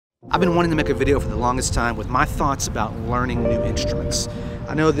I've been wanting to make a video for the longest time with my thoughts about learning new instruments.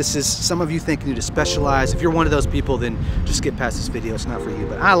 I know this is, some of you think you need to specialize. If you're one of those people, then just skip past this video, it's not for you.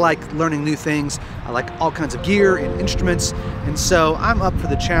 But I like learning new things. I like all kinds of gear and instruments. And so I'm up for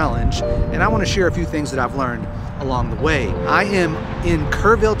the challenge, and I want to share a few things that I've learned along the way. I am in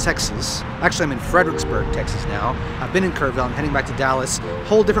Kerrville, Texas. Actually, I'm in Fredericksburg, Texas now. I've been in Kerrville. I'm heading back to Dallas, a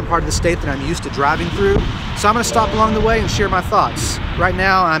whole different part of the state that I'm used to driving through. So I'm going to stop along the way and share my thoughts. Right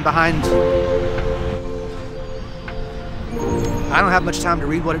now, I'm behind. I don't have much time to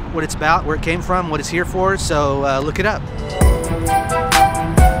read what it's about, where it came from, what it's here for, so look it up.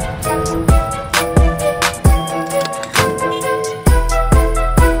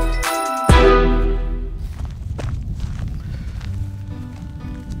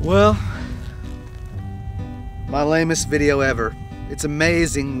 Well, my lamest video ever. It's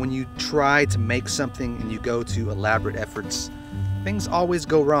amazing when you try to make something and you go to elaborate efforts, things always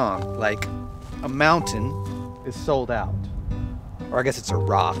go wrong. Like a mountain is sold out. Or I guess it's a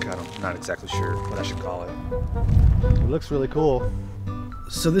rock. I'm not exactly sure what I should call it. It looks really cool.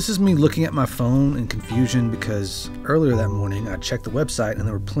 So this is me looking at my phone in confusion because earlier that morning I checked the website and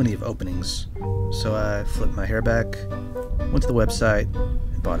there were plenty of openings. So I flipped my hair back, went to the website,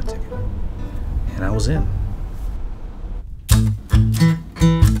 and bought a ticket. And I was in.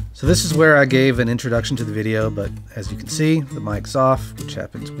 So this is where I gave an introduction to the video, but as you can see, the mic's off, which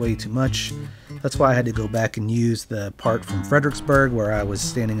happens way too much. That's why I had to go back and use the part from Fredericksburg where I was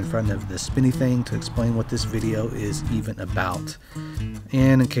standing in front of the spinny thing to explain what this video is even about.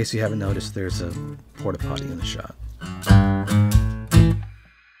 And in case you haven't noticed, there's a porta potty in the shot.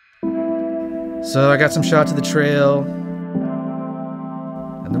 So I got some shots of the trail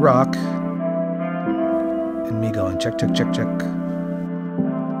and the rock and me going check, check, check, check.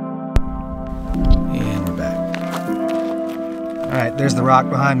 And we're back. All right, there's the rock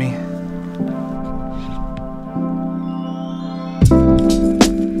behind me.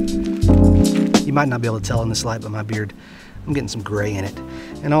 You might not be able to tell in this light, but my beard, I'm getting some gray in it.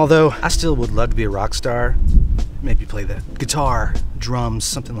 And although I still would love to be a rock star, maybe play the guitar, drums,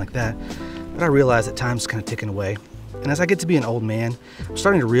 something like that, but I realize that time's kind of ticking away. And as I get to be an old man, I'm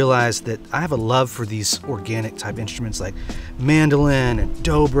starting to realize that I have a love for these organic type instruments like mandolin and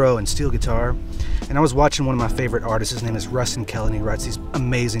dobro and steel guitar. And I was watching one of my favorite artists, his name is Rustin Kelly, and he writes these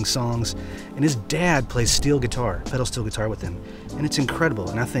amazing songs. And his dad plays steel guitar, pedal steel guitar with him. And it's incredible.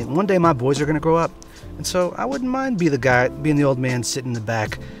 And I think one day my boys are gonna grow up. And so I wouldn't mind being the old man sitting in the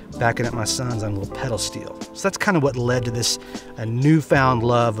back, backing up my sons on a little pedal steel. So that's kind of what led to this newfound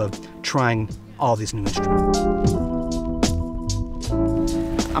love of trying all these new instruments.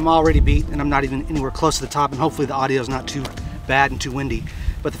 I'm already beat and I'm not even anywhere close to the top, and hopefully the audio is not too bad and too windy.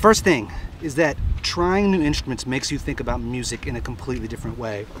 But the first thing is that trying new instruments makes you think about music in a completely different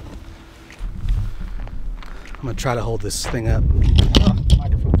way. I'm gonna try to hold this thing up. Oh,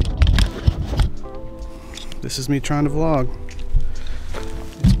 microphone. This is me trying to vlog.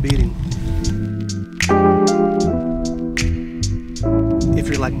 It's beating. If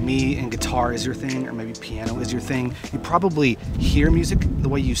you're like me and guitar is your thing, or maybe piano is your thing, you probably hear music the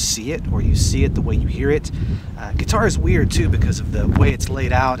way you see it, or you see it the way you hear it. Guitar is weird too because of the way it's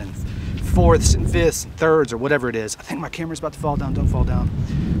laid out, and fourths and fifths and thirds or whatever it is. I think my camera's about to fall down, don't fall down.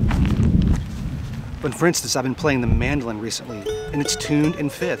 But for instance, I've been playing the mandolin recently, and it's tuned in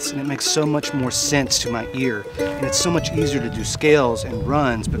fifths, and it makes so much more sense to my ear. And it's so much easier to do scales and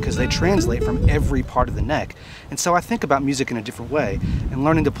runs because they translate from every part of the neck. And so I think about music in a different way. And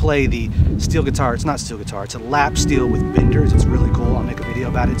learning to play the steel guitar, it's not steel guitar, it's a lap steel with benders. It's really cool. I'll make a video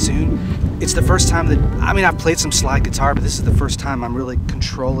about it soon. It's the first time that, I mean, I've played some slide guitar, but this is the first time I'm really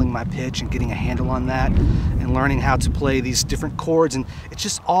controlling my pitch and getting a handle on that and learning how to play these different chords. And it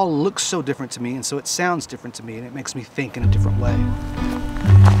just all looks so different to me, and so it sounds different to me, and it makes me think in a different way.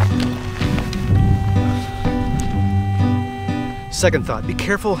 Second thought, be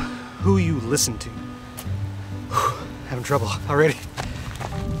careful who you listen to. Having trouble already.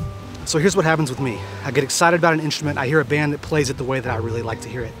 So here's what happens with me. I get excited about an instrument, I hear a band that plays it the way that I really like to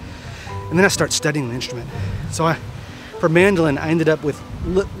hear it. And then I start studying the instrument. So for mandolin, I ended up with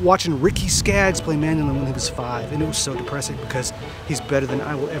watching Ricky Skaggs play mandolin when he was 5, and it was so depressing because he's better than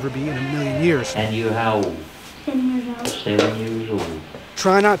I will ever be in a million years. And you how old? 7 years old. 7 years old.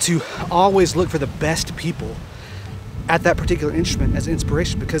 Try not to always look for the best people at that particular instrument as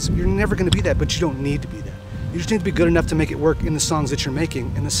inspiration, because you're never going to be that, but you don't need to be that. You just need to be good enough to make it work in the songs that you're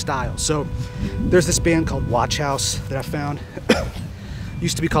making, in the style. So there's this band called Watch House that I found.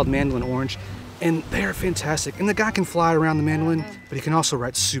 Used to be called Mandolin Orange, and they're fantastic. And the guy can fly around the mandolin, but he can also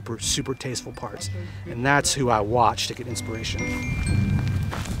write super, super tasteful parts. And that's who I watch to get inspiration.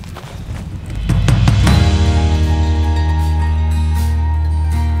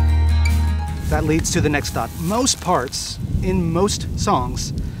 that leads to the next thought. Most parts in most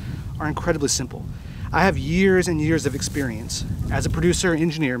songs are incredibly simple. I have years and years of experience as a producer and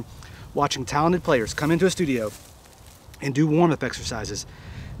engineer watching talented players come into a studio and do warm-up exercises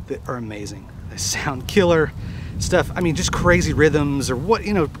that are amazing. They sound killer stuff. I mean, just crazy rhythms or what,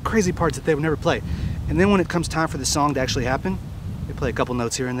 you know, crazy parts that they would never play. And then when it comes time for the song to actually happen, they play a couple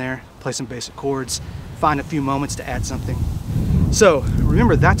notes here and there, play some basic chords, find a few moments to add something. So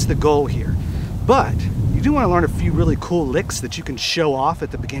remember, that's the goal here. But you do want to learn a few really cool licks that you can show off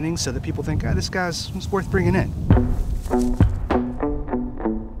at the beginning so that people think, oh, this guy's worth bringing in.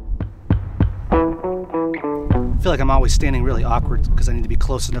 I feel like I'm always standing really awkward because I need to be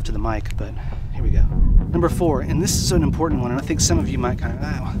close enough to the mic, but here we go. Number 4, and this is an important one, and I think some of you might kind of,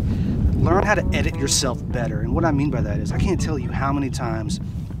 learn how to edit yourself better. And what I mean by that is I can't tell you how many times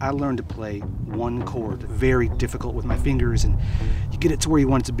I learned to play one chord, very difficult with my fingers, and you get it to where you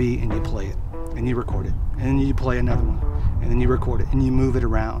want it to be and you play it, and you record it, and then you play another one, and then you record it, and you move it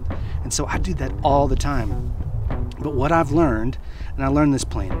around. And so I do that all the time. But what I've learned, and I learned this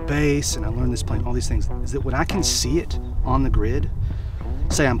playing bass, and I learned this playing all these things, is that when I can see it on the grid,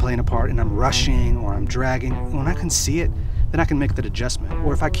 say I'm playing a part and I'm rushing or I'm dragging, when I can see it, then I can make that adjustment.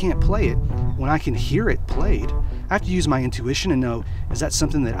 Or if I can't play it, when I can hear it played, I have to use my intuition and know, is that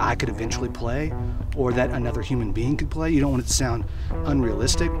something that I could eventually play or that another human being could play? You don't want it to sound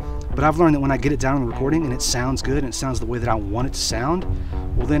unrealistic. But I've learned that when I get it down on the recording and it sounds good and it sounds the way that I want it to sound,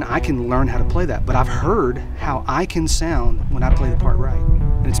 well then I can learn how to play that. But I've heard how I can sound when I play the part right.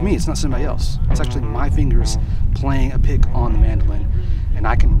 And it's me, it's not somebody else. It's actually my fingers playing a pick on the mandolin, and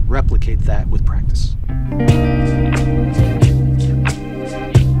I can replicate that with practice.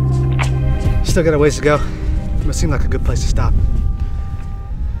 Still got a ways to go. It must seem like a good place to stop.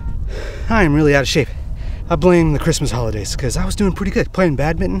 I am really out of shape. I blame the Christmas holidays because I was doing pretty good playing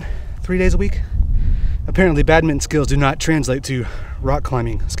badminton 3 days a week. Apparently badminton skills do not translate to rock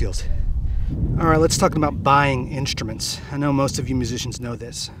climbing skills. All right, let's talk about buying instruments. I know most of you musicians know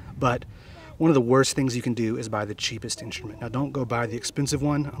this, but one of the worst things you can do is buy the cheapest instrument. Now don't go buy the expensive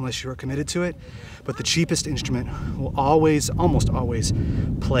one unless you're committed to it, but the cheapest instrument will always, almost always,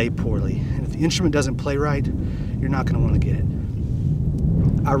 play poorly. And if the instrument doesn't play right, you're not going to want to get it.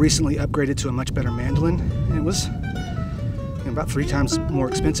 I recently upgraded to a much better mandolin, and it was about 3 times more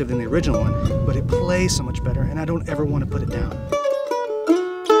expensive than the original one, but it plays so much better, and I don't ever want to put it down.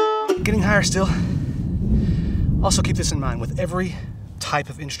 Getting higher still. Also keep this in mind, with every type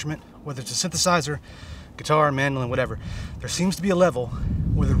of instrument, whether it's a synthesizer, guitar, mandolin, whatever, there seems to be a level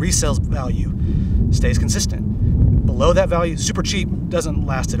where the resale value stays consistent. Below that value, super cheap, doesn't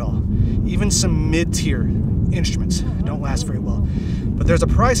last at all. Even some mid-tier instruments don't last very well. But there's a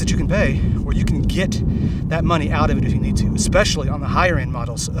price that you can pay where you can get that money out of it if you need to, especially on the higher end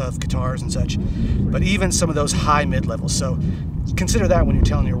models of guitars and such, but even some of those high mid levels. So consider that when you're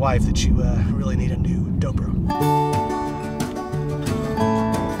telling your wife that you really need a new dobro.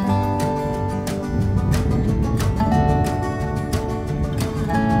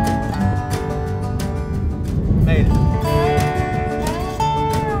 Made it.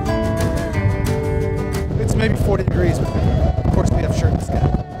 It's maybe 40 degrees, but of course we have shirtless guy.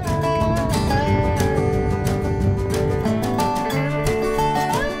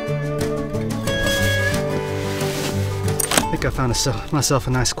 I think I found myself a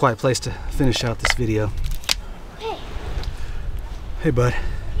nice quiet place to finish out this video. Hey. Hey bud.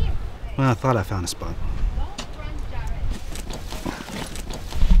 Here. Well, I thought I found a spot.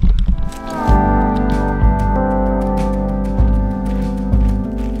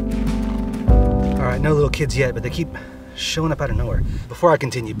 Alright, no little kids yet, but they keep showing up out of nowhere. Before I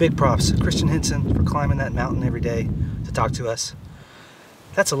continue, big props to Christian Henson for climbing that mountain every day to talk to us.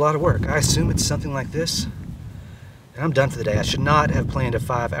 That's a lot of work. I assume it's something like this. And I'm done for the day. I should not have planned a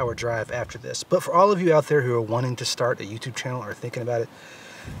 5-hour drive after this. But for all of you out there who are wanting to start a YouTube channel or thinking about it,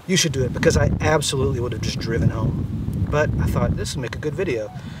 you should do it, because I absolutely would have just driven home. But I thought this would make a good video.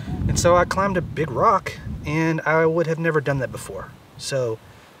 And so I climbed a big rock, and I would have never done that before. So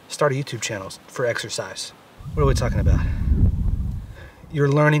start a YouTube channel for exercise. What are we talking about? Your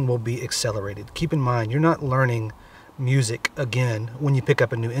learning will be accelerated. Keep in mind, you're not learning music again when you pick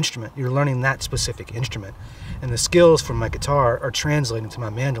up a new instrument. You're learning that specific instrument, and the skills from my guitar are translating to my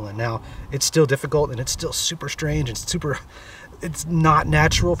mandolin. Now it's still difficult and it's still super strange and it's not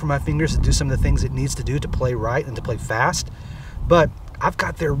natural for my fingers to do some of the things it needs to do to play right and to play fast, but I've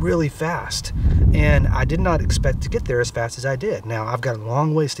got there really fast, and I did not expect to get there as fast as I did. Now I've got a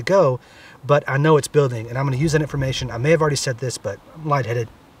long ways to go, but I know it's building, and I'm going to use that information. I may have already said this, but I'm lightheaded.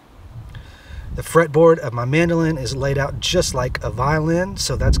 The fretboard of my mandolin is laid out just like a violin,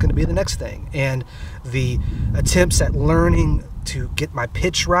 so that's going to be the next thing. And the attempts at learning to get my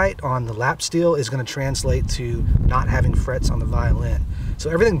pitch right on the lap steel is going to translate to not having frets on the violin. So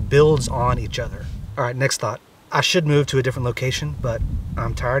everything builds on each other. All right, next thought. I should move to a different location, but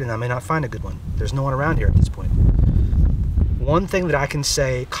I'm tired and I may not find a good one. There's no one around here at this point. One thing that I can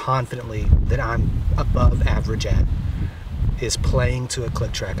say confidently that I'm above average at is playing to a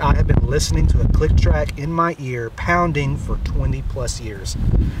click track. I have been listening to a click track in my ear, pounding for 20 plus years.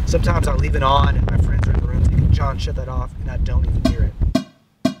 Sometimes I leave it on and my friends are in the room thinking, John, shut that off, and I don't even hear it.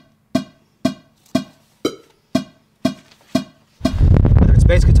 Whether it's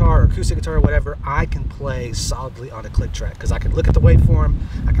bass guitar or acoustic guitar or whatever, I can play solidly on a click track because I can look at the waveform,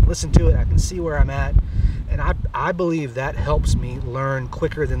 I can listen to it, I can see where I'm at. And I believe that helps me learn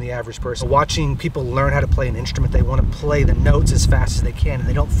quicker than the average person. Watching people learn how to play an instrument, they want to play the notes as fast as they can and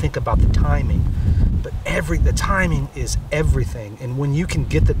they don't think about the timing. But the timing is everything. And when you can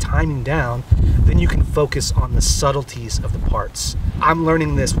get the timing down, then you can focus on the subtleties of the parts. I'm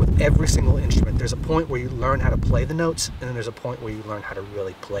learning this with every single instrument. There's a point where you learn how to play the notes, and then there's a point where you learn how to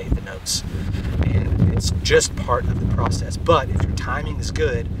really play the notes. And it's just part of the process. But if your timing is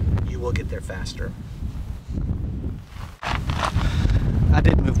good, you will get there faster. I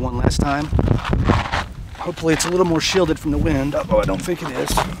did move one last time. Hopefully it's a little more shielded from the wind, although I don't think it is.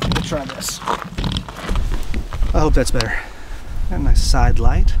 We'll try this. I hope that's better. Got a nice side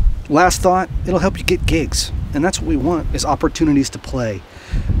light. Last thought, it'll help you get gigs. And that's what we want, is opportunities to play.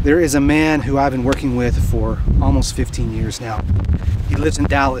 There is a man who I've been working with for almost 15 years now. He lives in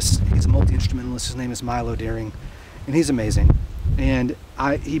Dallas. He's a multi-instrumentalist. His name is Milo Daring, and he's amazing. And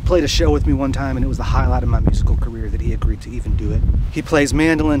he played a show with me one time, and it was the highlight of my musical career that he agreed to even do it. He plays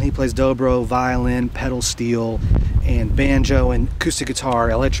mandolin, he plays dobro, violin, pedal steel, and banjo, and acoustic guitar,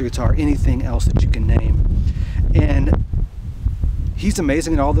 electric guitar, anything else that you can name. And he's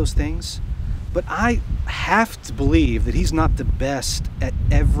amazing at all those things, but I have to believe that he's not the best at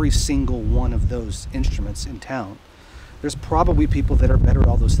every single one of those instruments in town. There's probably people that are better at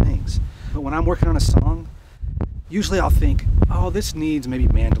all those things. But when I'm working on a song, usually I'll think, oh, this needs maybe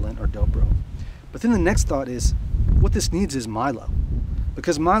mandolin or dobro. But then the next thought is, what this needs is Milo.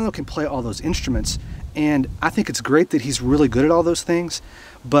 Because Milo can play all those instruments, and I think it's great that he's really good at all those things,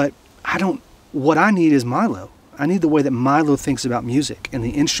 but what I need is Milo. I need the way that Milo thinks about music and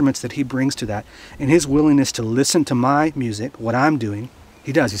the instruments that he brings to that, and his willingness to listen to my music, what I'm doing.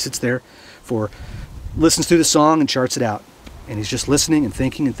 He does. He sits there listens through the song and charts it out. And he's just listening and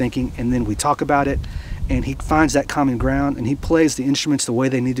thinking, and then we talk about it, and he finds that common ground, and he plays the instruments the way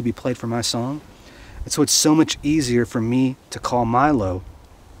they need to be played for my song. And so it's so much easier for me to call Milo,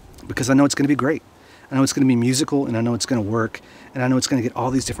 because I know it's going to be great. I know it's going to be musical, and I know it's going to work, and I know it's going to get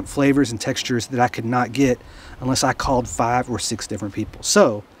all these different flavors and textures that I could not get unless I called 5 or 6 different people.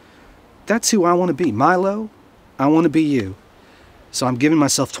 So that's who I want to be. Milo, I want to be you. So I'm giving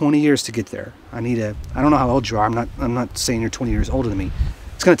myself 20 years to get there. I don't know how old you are. I'm not saying you're 20 years older than me.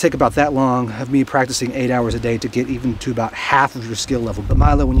 It's going to take about that long of me practicing 8 hours a day to get even to about half of your skill level. But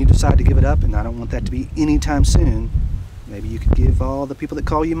Milo, when you decide to give it up, and I don't want that to be anytime soon, maybe you could give all the people that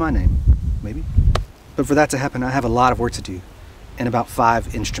call you my name. Maybe. But for that to happen, I have a lot of work to do and about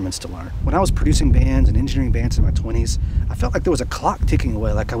 5 instruments to learn. When I was producing bands and engineering bands in my 20s, I felt like there was a clock ticking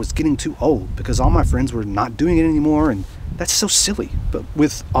away, like I was getting too old because all my friends were not doing it anymore, and that's so silly. But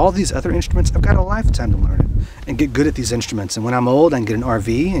with all these other instruments, I've got a lifetime to learn it and get good at these instruments. And when I'm old, I can get an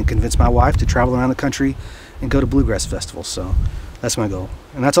RV and convince my wife to travel around the country and go to bluegrass festivals. So that's my goal.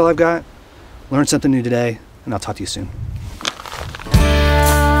 And that's all I've got. Learn something new today, and I'll talk to you soon.